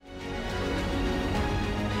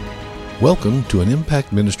Welcome to an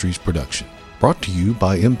Impact Ministries production, brought to you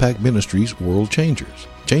by Impact Ministries World Changers,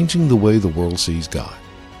 changing the way the world sees God.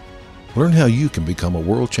 Learn how you can become a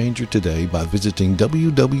world changer today by visiting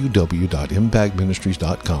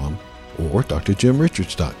www.impactministries.com or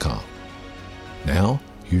drjimrichards.com. Now,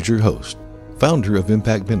 here's your host, founder of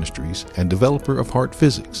Impact Ministries and developer of Heart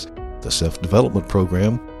Physics, the self-development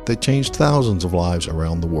program that changed thousands of lives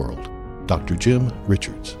around the world, Dr. Jim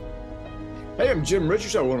Richards. Hey, I'm Jim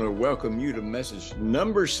Richards. I want to welcome you to message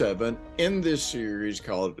number 7 in this series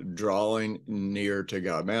called Drawing Near to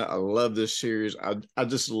God. Man, I love this series. I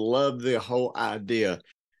just love the whole idea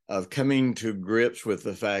of coming to grips with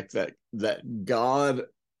the fact that God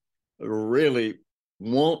really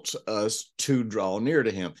wants us to draw near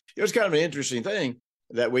to him. It's kind of an interesting thing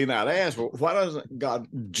that we might ask, well, why doesn't God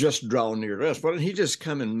just draw near to us? Why don't he just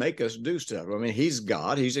come and make us do stuff? I mean, he's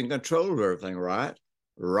God. He's in control of everything, right?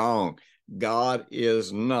 Wrong. God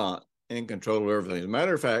is not in control of everything. As a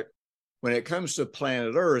matter of fact, when it comes to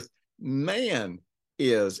planet Earth, man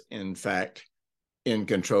is, in fact, in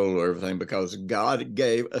control of everything because God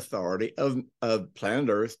gave authority of planet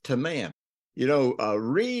Earth to man. You know,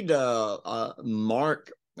 read Mark,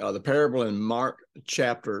 the parable in Mark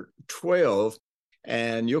chapter 12,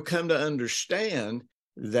 and you'll come to understand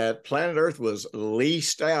that planet Earth was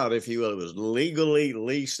leased out, if you will. It was legally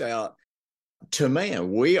leased out to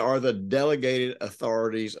man. We are the delegated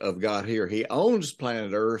authorities of God here. He owns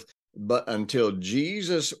planet Earth, but until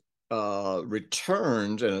Jesus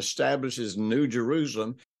returns and establishes New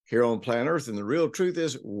Jerusalem here on planet Earth, and the real truth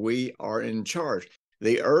is we are in charge.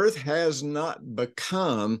 The earth has not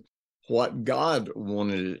become what God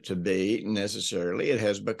wanted it to be necessarily. It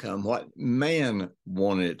has become what man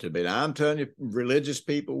wanted it to be. Now, I'm telling you, religious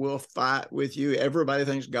people will fight with you. Everybody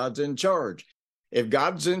thinks God's in charge. If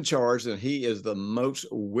God's in charge, then he is the most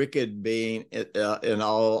wicked being in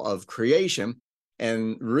all of creation.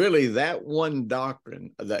 And really, that one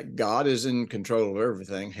doctrine that God is in control of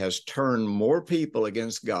everything has turned more people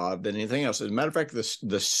against God than anything else. As a matter of fact,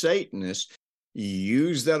 the Satanists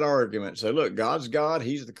use that argument. Say, look, God's God.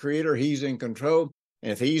 He's the creator. He's in control.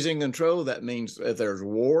 And if he's in control, that means if there's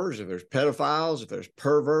wars, if there's pedophiles, if there's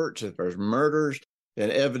perverts, if there's murders, then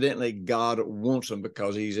evidently God wants them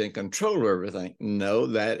because he's in control of everything. No,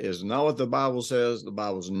 that is not what the Bible says. The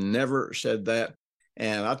Bible's never said that.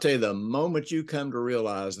 And I'll tell you, the moment you come to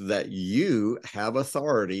realize that you have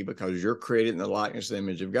authority because you're created in the likeness and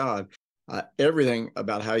image of God, everything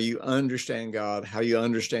about how you understand God, how you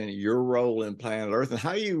understand your role in planet Earth, and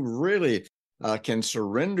how you really can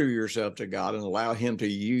surrender yourself to God and allow him to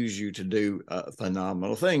use you to do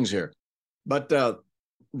phenomenal things here. But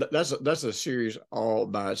that's a series all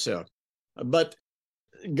by itself. But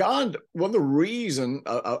God, well, the reason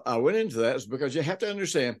I went into that is because you have to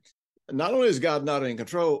understand, not only is God not in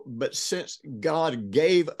control, but since God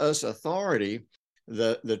gave us authority,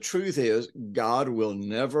 the truth is God will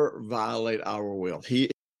never violate our will. He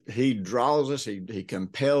draws us, he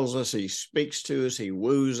compels us, he speaks to us, he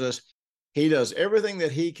woos us. He does everything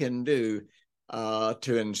that he can do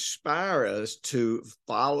to inspire us to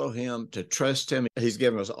follow him, to trust him. He's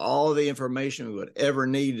given us all the information we would ever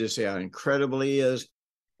need to see how incredible he is.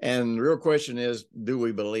 And the real question is, do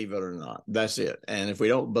we believe it or not? That's it. And if we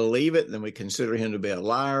don't believe it, then we consider him to be a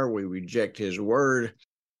liar. We reject his word,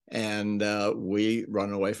 and we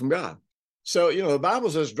run away from God. So, you know, the Bible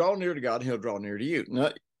says, draw near to God, and he'll draw near to you.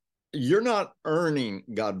 Now, you're not earning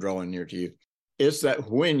God drawing near to you. It's that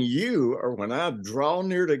when I draw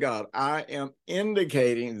near to God, I am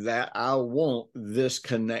indicating that I want this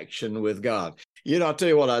connection with God. You know, I'll tell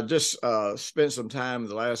you what, I just spent some time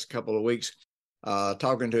the last couple of weeks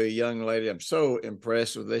talking to a young lady. I'm so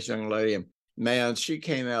impressed with this young lady. And man, she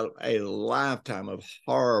came out of a lifetime of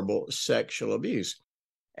horrible sexual abuse.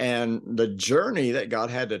 And the journey that God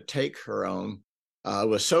had to take her on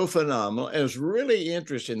was so phenomenal. And it was really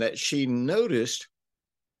interesting that she noticed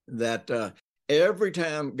that every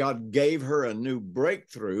time God gave her a new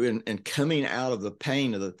breakthrough and coming out of the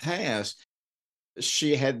pain of the past,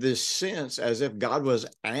 she had this sense as if God was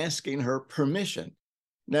asking her permission.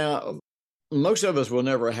 Now, most of us will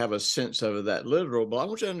never have a sense of it that literal, but I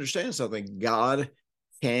want you to understand something. God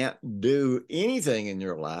can't do anything in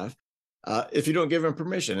your life if you don't give him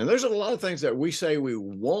permission. And there's a lot of things that we say we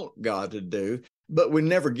want God to do, but we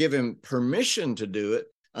never give him permission to do it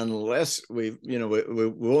unless we want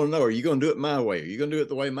to know, are you going to do it my way? Are you going to do it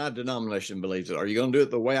the way my denomination believes it? Are you going to do it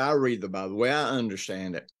the way I read the Bible, the way I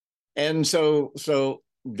understand it? And so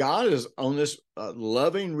God is on this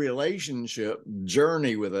loving relationship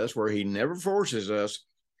journey with us where he never forces us,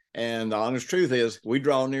 And the honest truth is, we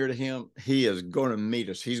draw near to him, he is going to meet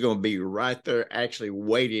us. He's going to be right there actually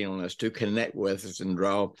waiting on us to connect with us and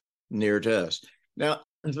draw near to us. Now,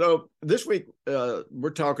 so this week, we're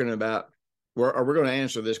talking about, we're going to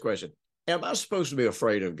answer this question. Am I supposed to be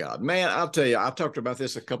afraid of God? Man, I'll tell you, I talked about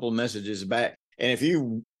this a couple of messages back. And if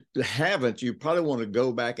you haven't, you probably want to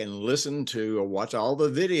go back and listen to or watch all the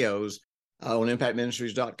videos on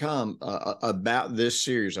impactministries.com about this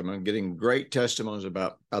series. I'm getting great testimonies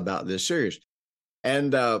about this series.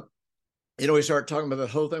 And, we start talking about the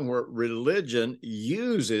whole thing where religion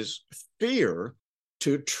uses fear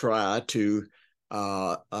to try to,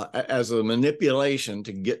 as a manipulation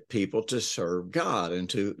to get people to serve God and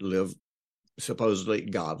to live supposedly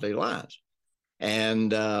godly lives.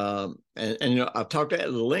 And I've talked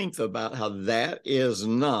at length about how that is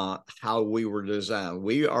not how we were designed.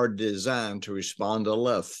 We are designed to respond to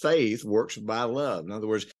love. Faith works by love. In other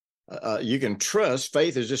words, you can trust.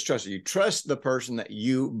 Faith is just trust. You trust the person that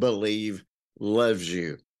you believe loves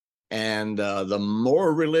you. And the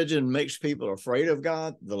more religion makes people afraid of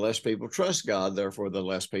God, the less people trust God. Therefore, the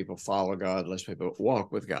less people follow God, less people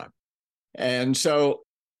walk with God. And so,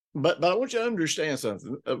 but I want you to understand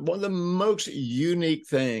something. One of the most unique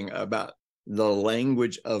thing about the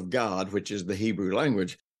language of God, which is the Hebrew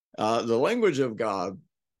language, the language of God,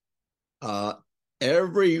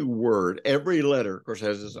 every word, every letter, of course,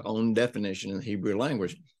 has its own definition in the Hebrew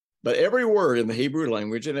language. But every word in the Hebrew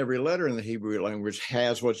language and every letter in the Hebrew language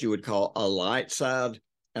has what you would call a light side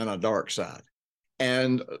and a dark side.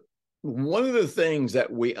 And one of the things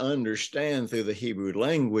that we understand through the Hebrew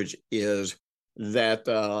language is that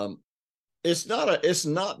it's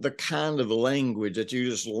not the kind of language that you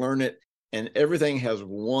just learn it and everything has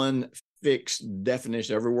one fixed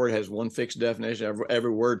definition. Every word has one fixed definition.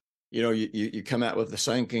 Every word, you come out with the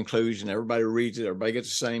same conclusion. Everybody reads it. Everybody gets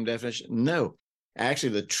the same definition. No,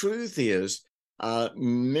 actually, the truth is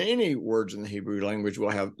many words in the Hebrew language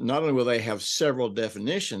will have, not only will they have several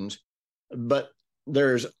definitions, but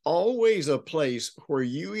there's always a place where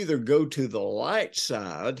you either go to the light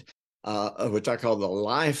side, which I call the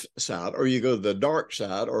life side, or you go to the dark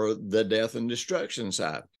side or the death and destruction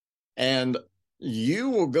side. And you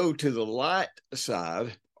will go to the light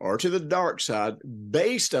side or to the dark side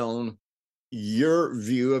based on your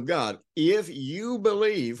view of God. If you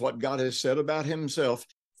believe what God has said about himself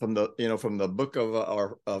from the book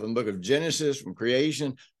of Genesis, from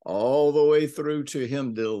creation, all the way through to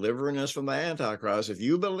him delivering us from the Antichrist, if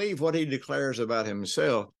you believe what he declares about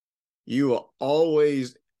himself, you will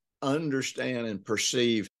always understand and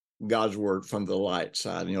perceive God's word from the light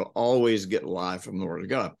side, and you'll always get life from the word of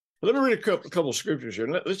God. Let me read a couple of scriptures here.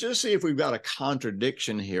 Let's just see if we've got a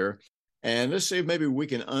contradiction here, and let's see if maybe we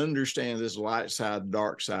can understand this light side,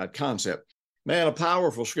 dark side concept. Man, a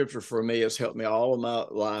powerful scripture for me has helped me all of my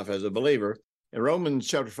life as a believer. In Romans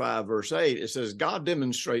chapter 5, verse 8, it says, God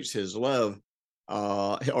demonstrates his love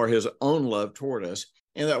or his own love toward us,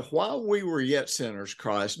 in that while we were yet sinners,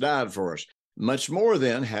 Christ died for us. Much more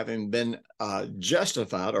then, having been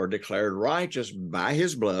justified or declared righteous by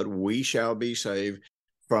his blood, we shall be saved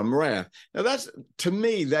from wrath. Now, to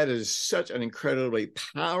me, that is such an incredibly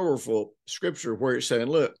powerful scripture where it's saying,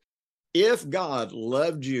 look, if God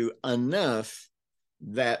loved you enough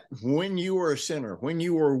that when you were a sinner, when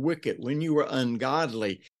you were wicked, when you were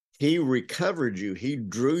ungodly, he recovered you, he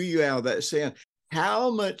drew you out of that sin, how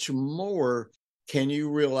much more can you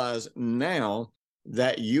realize now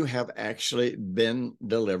that you have actually been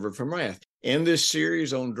delivered from wrath? In this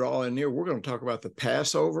series on Drawing Near, we're going to talk about the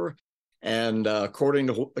Passover. And according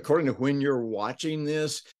to when you're watching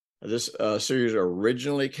this series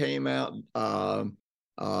originally came out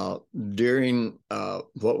during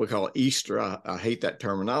what we call Easter. I hate that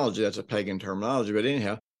terminology. That's a pagan terminology. But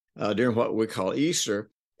anyhow, during what we call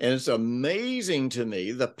Easter. And it's amazing to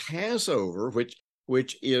me, the Passover,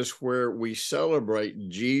 which is where we celebrate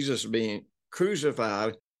Jesus being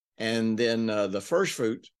crucified, and then the first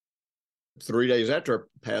fruits, 3 days after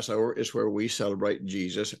Passover, is where we celebrate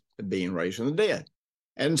Jesus being raised from the dead.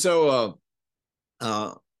 And so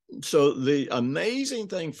the amazing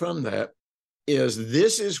thing from that is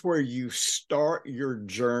this is where you start your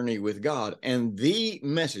journey with God. And the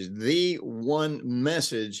one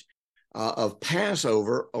message of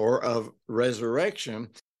Passover or of resurrection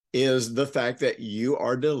is the fact that you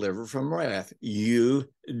are delivered from wrath. You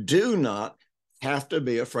do not have to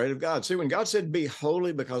be afraid of God. See, when God said, be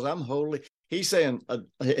holy because I'm holy, he's saying,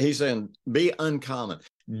 be uncommon.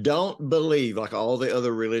 Don't believe like all the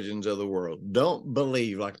other religions of the world. Don't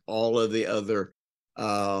believe like all of the other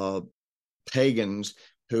pagans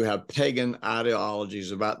who have pagan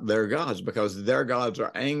ideologies about their gods, because their gods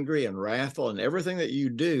are angry and wrathful, and everything that you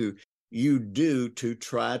do to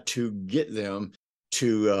try to get them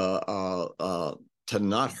to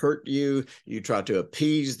not hurt you. You try to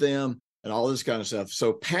appease them and all this kind of stuff.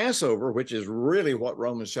 So Passover, which is really what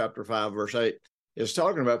Romans chapter 5, verse 8 is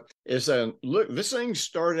talking about, is saying, look, this thing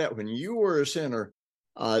started out when you were a sinner.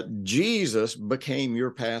 Jesus became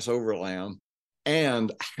your Passover lamb.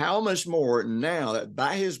 And how much more now that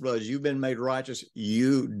by his blood you've been made righteous,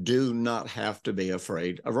 you do not have to be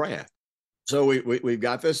afraid of wrath. So we've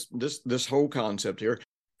got this whole concept here.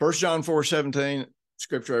 1 John 4:17,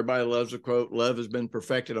 scripture everybody loves to quote, love has been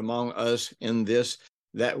perfected among us in this,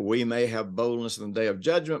 that we may have boldness in the day of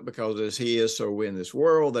judgment, because as he is, so we in this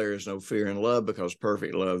world. There is no fear in love, because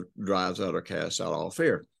perfect love drives out or casts out all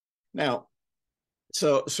fear. Now,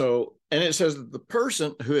 and it says that the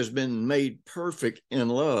person who has been made perfect in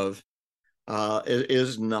love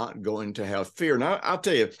is not going to have fear. Now, I'll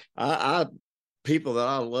tell you, people that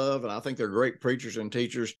I love, and I think they're great preachers and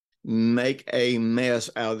teachers, make a mess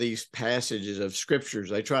out of these passages of scriptures.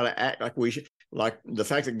 They try to act like we should, like the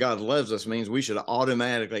fact that God loves us means we should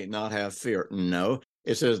automatically not have fear. No,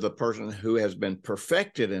 it says the person who has been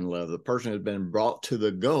perfected in love, the person who has been brought to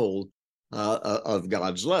the goal of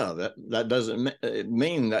God's love. That doesn't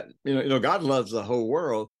mean that, God loves the whole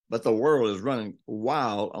world, but the world is running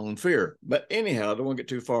wild on fear. But anyhow, I don't want to get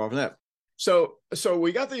too far off that. So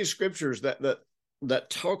we got these scriptures that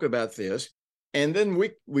talk about this, and then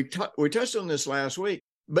we touched on this last week.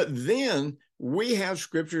 But then we have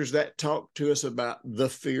scriptures that talk to us about the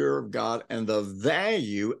fear of God and the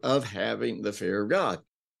value of having the fear of God.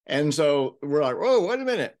 And so we're like, whoa, wait a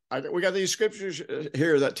minute. We got these scriptures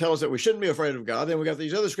here that tell us that we shouldn't be afraid of God. Then we got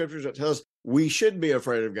these other scriptures that tell us we should be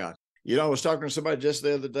afraid of God. I was talking to somebody just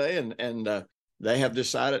the other day, and they have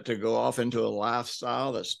decided to go off into a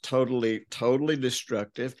lifestyle that's totally, totally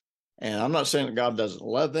destructive. And I'm not saying that God doesn't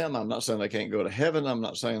love them. I'm not saying they can't go to heaven. I'm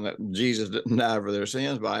not saying that Jesus didn't die for their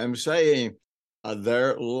sins, but I am saying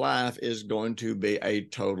their life is going to be a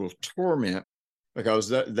total torment,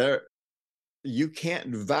 because you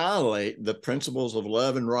can't violate the principles of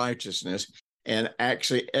love and righteousness and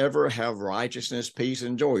actually ever have righteousness, peace,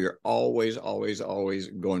 and joy. You're always, always, always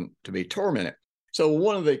going to be tormented. So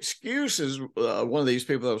one of the excuses one of these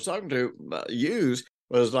people I was talking to used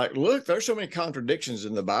was like, look, there's so many contradictions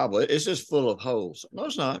in the Bible. It's just full of holes. No,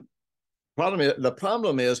 it's not. The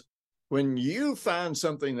problem is when you find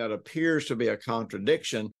something that appears to be a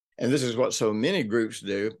contradiction, and this is what so many groups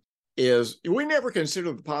do, is we never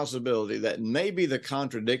consider the possibility that maybe the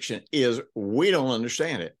contradiction is we don't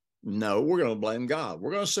understand it. No, we're going to blame God.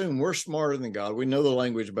 We're going to assume we're smarter than God. We know the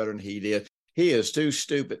language better than he did. He is too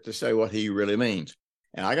stupid to say what he really means.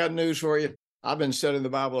 And I got news for you. I've been studying the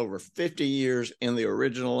Bible over 50 years in the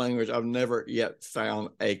original language. I've never yet found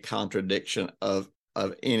a contradiction of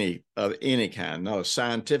any kind, not a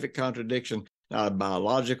scientific contradiction, not a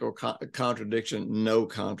biological contradiction, no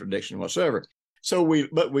contradiction whatsoever. So we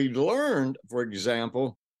learned, for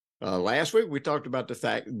example, last week we talked about the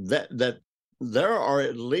fact that there are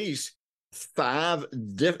at least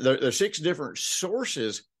there's 6 different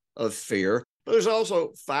sources of fear, but there's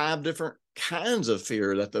also 5 different kinds of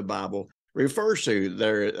fear that the Bible refers to.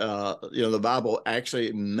 The Bible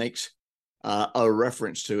actually makes a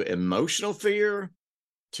reference to emotional fear,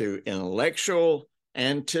 to intellectual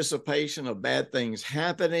anticipation of bad things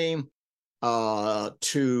happening,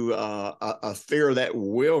 to a fear that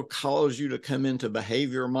will cause you to come into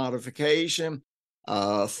behavior modification,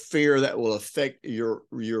 fear that will affect your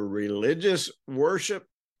religious worship.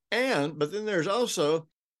 But then there's also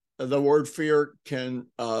the word fear can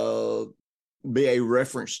be a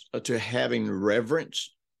reference to having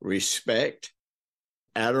reverence, respect,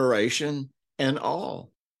 adoration, and awe.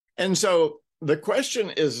 And so the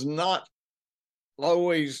question is not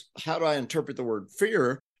always how do I interpret the word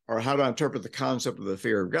fear, or how do I interpret the concept of the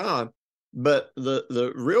fear of God? But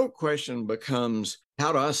the real question becomes,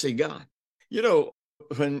 how do I see God?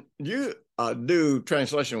 When you do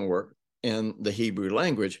translation work in the Hebrew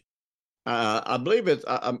language, I believe it,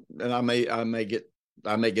 and I may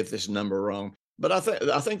get this number wrong, but I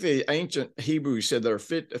think the ancient Hebrew said there are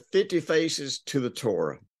 50 faces to the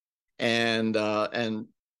Torah, and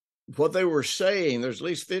what they were saying, there's at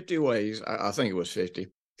least 50 ways. I think it was 50.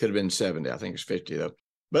 Could have been 70. I think it's 50 though.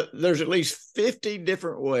 But there's at least 50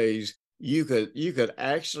 different ways you could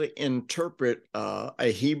actually interpret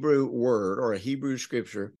a Hebrew word or a Hebrew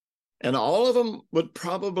scripture, and all of them would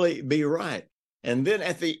probably be right. And then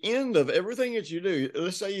at the end of everything that you do,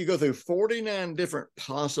 let's say you go through 49 different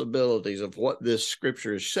possibilities of what this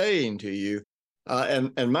scripture is saying to you,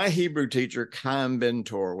 And my Hebrew teacher, Chaim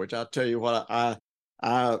Ben-Tor, which I tell you what,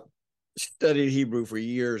 I studied Hebrew for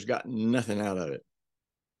years, got nothing out of it.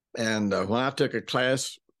 And when I took a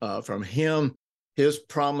class from him, his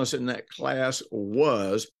promise in that class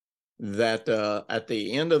was that at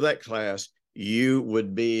the end of that class, you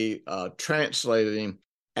would be translating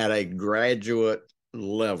at a graduate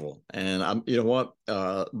level. And you know what?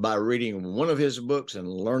 By reading one of his books and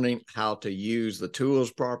learning how to use the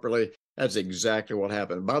tools properly, that's exactly what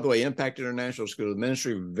happened. By the way, Impact International School of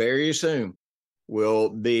Ministry very soon will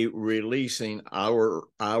be releasing our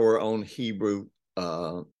own Hebrew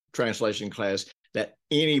translation class that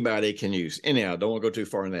anybody can use. Anyhow, don't want to go too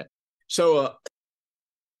far in that. So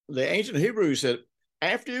the ancient Hebrews said,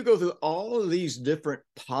 after you go through all of these different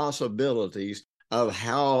possibilities of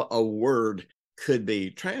how a word could be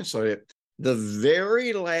translated, the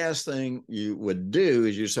very last thing you would do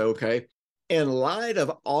is you say, okay, in light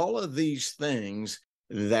of all of these things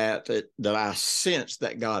that I sense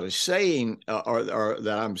that God is saying, or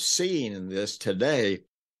that I'm seeing in this today,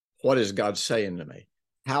 what is God saying to me?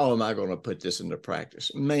 How am I going to put this into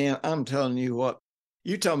practice? Man, I'm telling you what,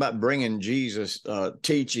 you talking about bringing Jesus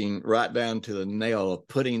teaching right down to the nail of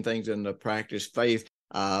putting things into practice. Faith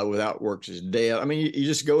without works is dead. I mean, you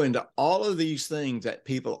just go into all of these things that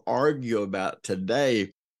people argue about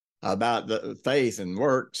today, about the faith and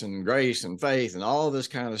works and grace and faith and all this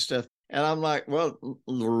kind of stuff. And I'm like, well,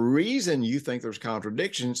 the reason you think there's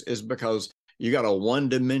contradictions is because you got a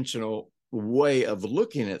one-dimensional way of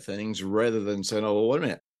looking at things rather than saying, oh, wait a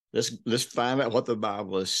minute, let's find out what the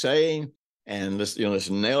Bible is saying and let's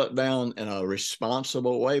nail it down in a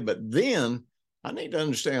responsible way. But then I need to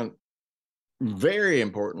understand, very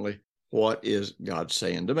importantly, what is God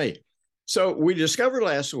saying to me? So we discovered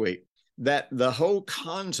last week that the whole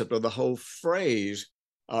concept or the whole phrase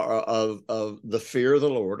of the fear of the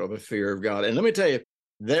Lord, or the fear of God. And let me tell you,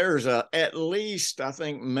 there's at least, I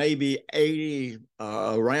think, maybe 80,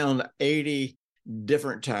 around 80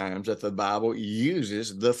 different times that the Bible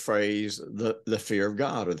uses the phrase, the fear of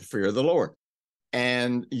God, or the fear of the Lord.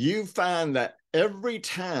 And you find that every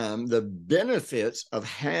time the benefits of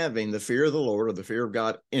having the fear of the Lord or the fear of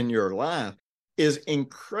God in your life is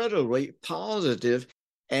incredibly positive.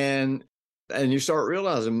 And you start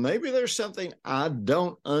realizing maybe there's something I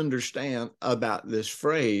don't understand about this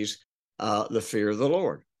phrase, the fear of the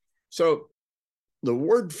Lord. So the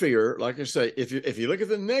word fear, like I say, if you look at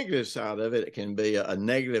the negative side of it, it can be a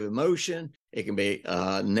negative emotion. It can be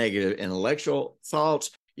negative intellectual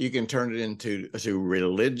thoughts. You can turn it into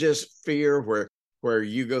religious fear, where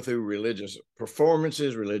you go through religious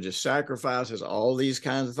performances, religious sacrifices, all these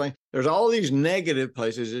kinds of things. There's all these negative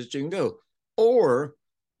places that you can go. Or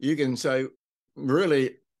you can say,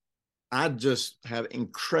 really, I just have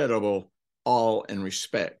incredible awe and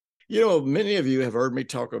respect. Many of you have heard me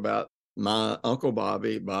talk about my Uncle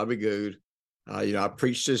Bobby Good. I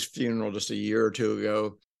preached his funeral just a year or two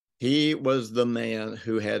ago. He was the man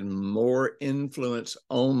who had more influence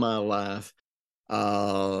on my life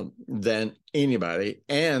than anybody.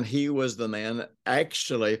 And he was the man that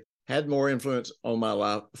actually had more influence on my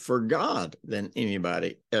life for God than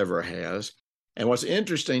anybody ever has. And what's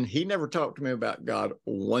interesting, he never talked to me about God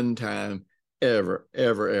one time, ever,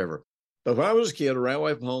 ever, ever. But when I was a kid, I ran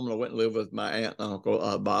away from home and I went and lived with my aunt and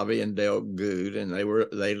uncle, Bobby and Dale Good, and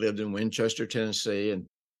they lived in Winchester, Tennessee,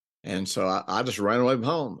 and so I just ran away from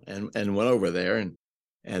home and went over there,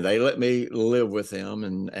 and they let me live with them,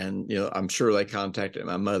 and I'm sure they contacted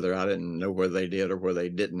my mother. I didn't know where they did or where they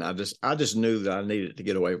didn't. I just knew that I needed to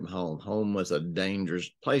get away from home. Home was a dangerous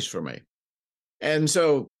place for me, and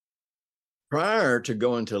so prior to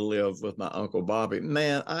going to live with my Uncle Bobby,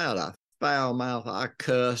 man, I had a foul mouth. I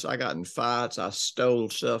cussed. I got in fights. I stole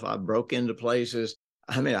stuff. I broke into places.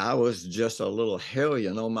 I mean, I was just a little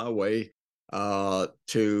hellion on my way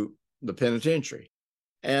to the penitentiary.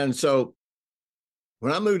 And so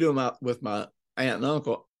when I moved with my aunt and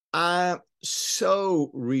uncle, I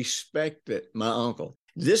so respected my uncle.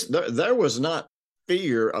 There was not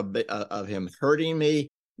fear of him hurting me.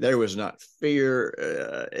 There was not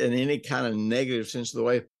fear in any kind of negative sense of the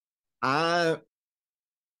way. I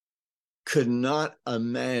could not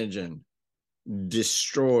imagine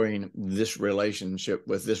destroying this relationship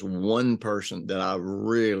with this one person that I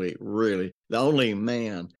really, really, the only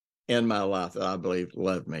man in my life that I believe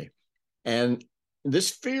loved me. And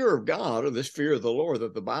this fear of God, or this fear of the Lord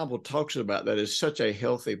that the Bible talks about, that is such a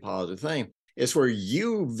healthy, positive thing. It's where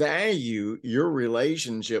you value your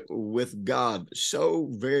relationship with God so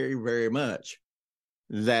very, very much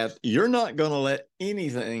that you're not going to let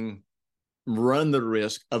anything run the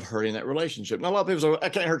risk of hurting that relationship. Now, a lot of people say, I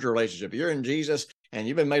can't hurt your relationship. You're in Jesus. and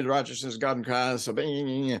you've been made righteousness of God in Christ. So,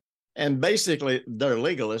 and basically they're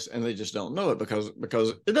legalists and they just don't know it because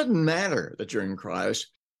it doesn't matter that you're in Christ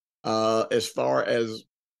as far as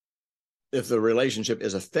if the relationship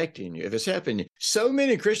is affecting you, if it's helping you. So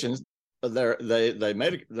many Christians, they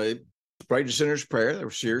prayed the sinner's prayer, they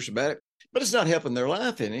were serious about it, but it's not helping their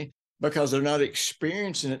life any because they're not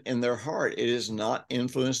experiencing it in their heart. It is not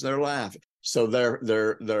influencing their life. So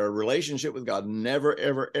their relationship with God never,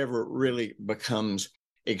 ever, ever really becomes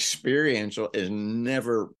experiential. It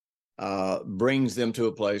never brings them to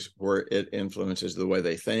a place where it influences the way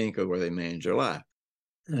they think or where they manage their life.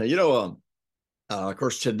 Of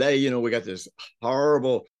course, today, we got this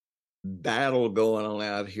horrible battle going on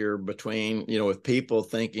out here between, with people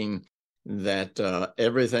thinking that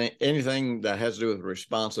anything that has to do with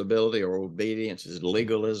responsibility or obedience is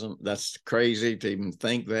legalism. That's crazy to even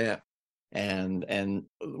think that. And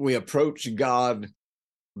we approach God,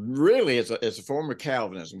 really, it's a form of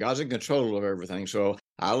Calvinism. God's in control of everything. So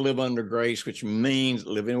I live under grace, which means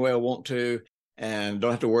live any way I want to and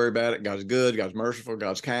don't have to worry about it. God's good, God's merciful,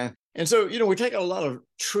 God's kind. And so, we take a lot of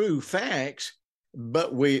true facts,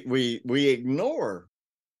 but we ignore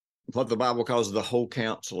what the Bible calls the whole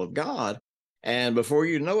counsel of God. And before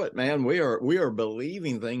you know it, man, we are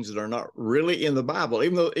believing things that are not really in the Bible,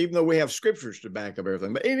 even though we have scriptures to back up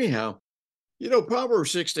everything. But anyhow,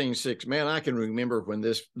 Proverbs 16:6, man, I can remember when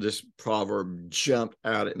this proverb jumped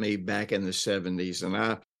out at me back in the 70s,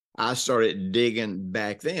 and I started digging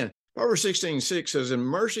back then. Proverbs 16:6 says, in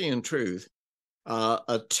mercy and truth,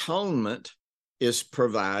 atonement is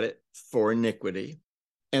provided for iniquity,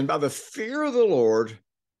 and by the fear of the Lord,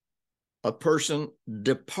 a person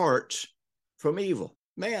departs from evil.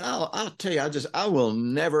 Man, I'll tell you, I will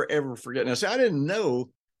never, ever forget. Now, see, I didn't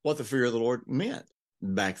know what the fear of the Lord meant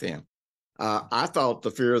back then. I thought the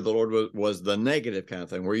fear of the Lord was the negative kind of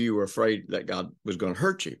thing, where you were afraid that God was going to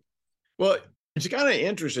hurt you. Well, it's kind of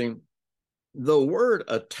interesting. The word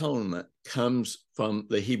atonement comes from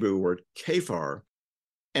the Hebrew word kafar,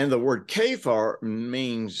 and the word kafar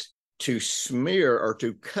means to smear or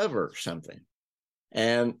to cover something.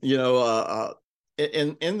 And,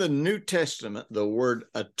 in the New Testament, the word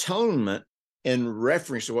atonement in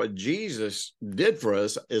reference to what Jesus did for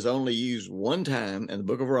us is only used one time in the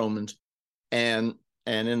book of Romans. And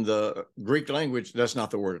in the Greek language, that's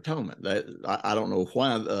not the word atonement. I don't know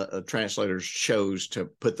why the translators chose to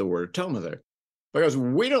put the word atonement there, because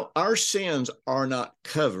our sins are not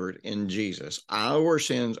covered in Jesus. Our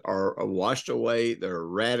sins are washed away. They're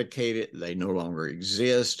eradicated. They no longer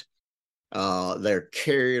exist. They're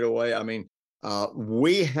carried away. I mean,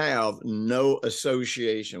 we have no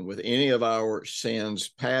association with any of our sins,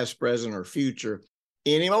 past, present, or future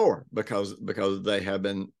anymore because they have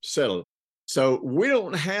been settled. So we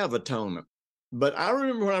don't have atonement. But I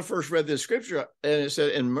remember when I first read this scripture, and it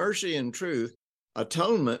said, in mercy and truth,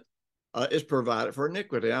 atonement is provided for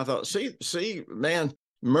iniquity. And I thought, see, man,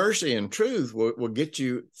 mercy and truth will get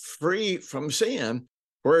you free from sin,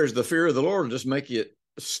 whereas the fear of the Lord will just make you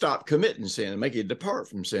stop committing sin and make you depart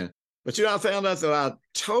from sin. But, I found out that I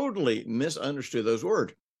totally misunderstood those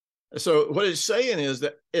words. So what it's saying is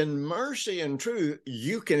that in mercy and truth,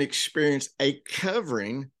 you can experience a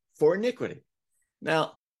covering for iniquity.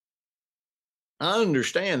 Now, I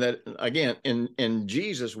understand that, again, in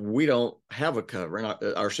Jesus, we don't have a covering.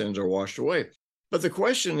 Our sins are washed away. But the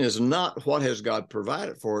question is not what has God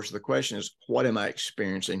provided for us. The question is, what am I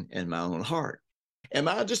experiencing in my own heart? Am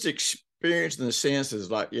I just experiencing the sense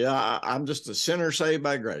is like, I'm just a sinner saved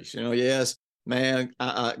by grace? Yes, man,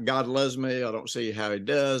 God loves me. I don't see how he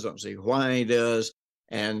does. I don't see why he does.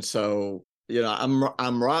 And so,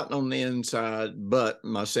 I'm rotten on the inside, but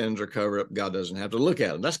my sins are covered up. God doesn't have to look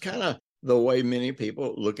at them. That's kind of the way many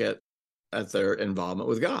people look at their involvement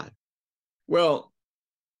with God. Well,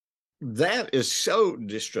 that is so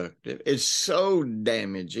destructive. It's so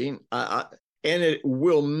damaging. And it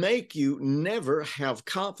will make you never have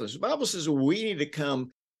confidence. The Bible says we need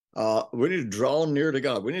to draw near to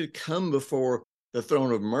God. We need to come before the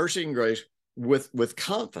throne of mercy and grace with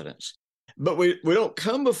confidence. But we don't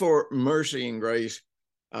come before mercy and grace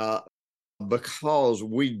because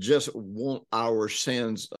we just want our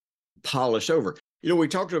sins polished over. We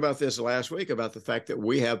talked about this last week about the fact that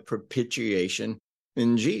we have propitiation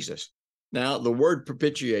in Jesus. Now, the word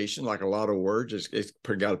propitiation, like a lot of words, it's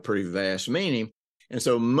got a pretty vast meaning. And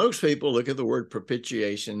so most people look at the word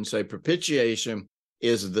propitiation and say propitiation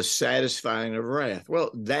is the satisfying of wrath. Well,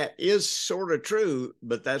 that is sort of true,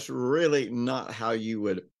 but that's really not how you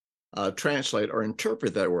would translate or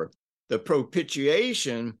interpret that word. The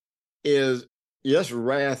propitiation is, yes,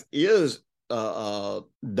 wrath is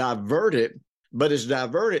diverted, but it's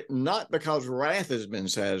diverted not because wrath has been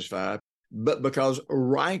satisfied, but because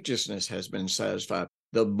righteousness has been satisfied.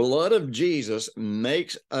 The blood of Jesus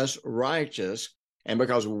makes us righteous, and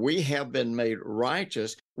because we have been made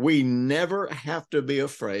righteous, we never have to be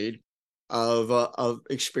afraid of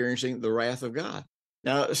experiencing the wrath of God.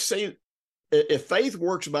 Now, see, if faith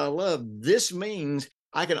works by love, this means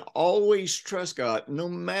I can always trust God, no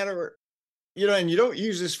matter, and you don't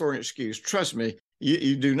use this for an excuse. Trust me,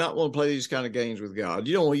 you do not want to play these kind of games with God.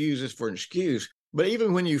 You don't want to use this for an excuse. But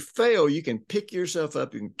even when you fail, you can pick yourself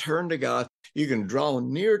up, you can turn to God, you can draw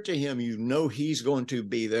near to him. You know he's going to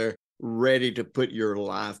be there, ready to put your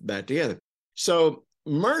life back together. So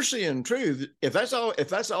mercy and truth, if that's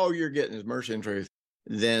all you're getting is mercy and truth,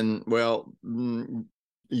 then, well,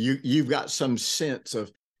 you've got some sense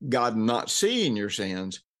of God not seeing your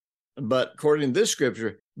sins. But according to this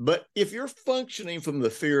scripture, but if you're functioning from the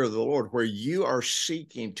fear of the Lord, where you are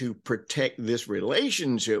seeking to protect this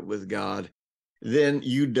relationship with God, then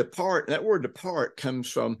you depart. That word depart comes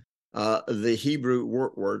from the Hebrew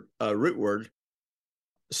root word,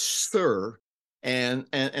 sir, and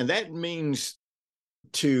that means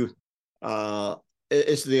to,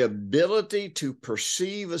 it's the ability to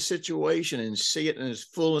perceive a situation and see it in its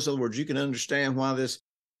fullness. In other words, you can understand why this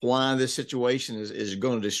situation is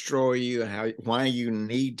going to destroy you and why you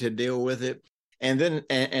need to deal with it. And then,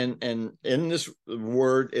 and in this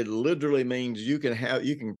word, it literally means you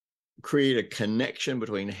can create a connection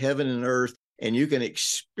between heaven and earth, and you can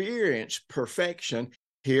experience perfection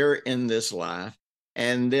here in this life.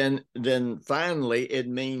 And then finally, it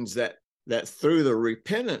means that through the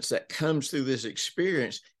repentance that comes through this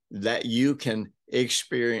experience, that you can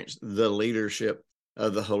experience the leadership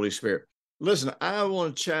of the Holy Spirit. Listen, I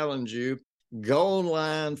want to challenge you. Go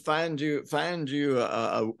online, find you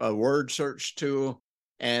a word search tool,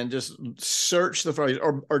 and just search the phrase,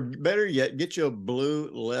 or better yet, get you a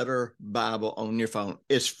blue letter Bible on your phone.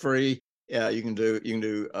 It's free. You can do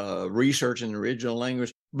research in the original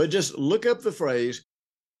language, but just look up the phrase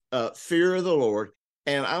 "fear of the Lord,"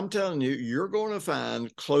 and I'm telling you, you're going to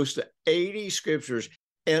find close to 80 scriptures,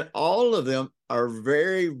 and all of them are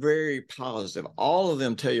very, very positive. All of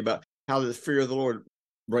them tell you about how the fear of the Lord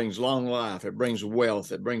brings long life, it brings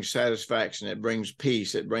wealth, it brings satisfaction, it brings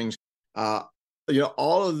peace, it brings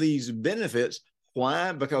all of these benefits.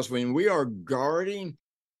 Why? Because when we are guarding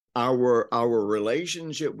our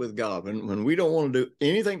relationship with God, when we don't want to do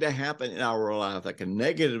anything to happen in our life that can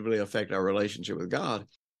negatively affect our relationship with God,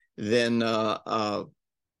 then the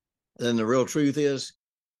real truth is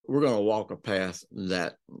we're going to walk a path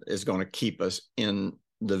that is going to keep us in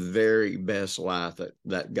the very best life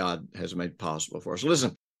that God has made possible for us.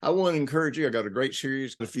 Listen, I want to encourage you. I got a great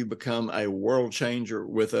series. If you become a world changer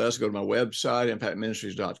with us, go to my website,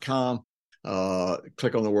 impactministries.com.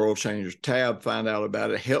 Click on the World Changers tab, find out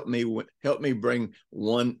about it. Help me bring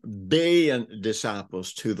 1 billion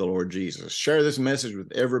disciples to the Lord Jesus. Share this message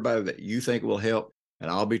with everybody that you think will help,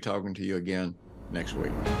 and I'll be talking to you again next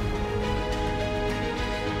week.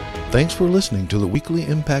 Thanks for listening to the weekly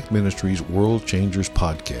Impact Ministries World Changers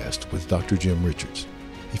podcast with Dr. Jim Richards.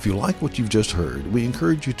 If you like what you've just heard, we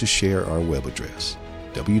encourage you to share our web address,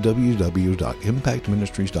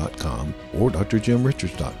 www.impactministries.com or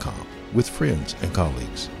drjimrichards.com, with friends and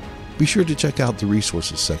colleagues. Be sure to check out the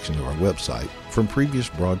resources section of our website from previous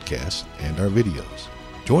broadcasts and our videos.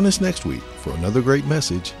 Join us next week for another great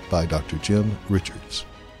message by Dr. Jim Richards.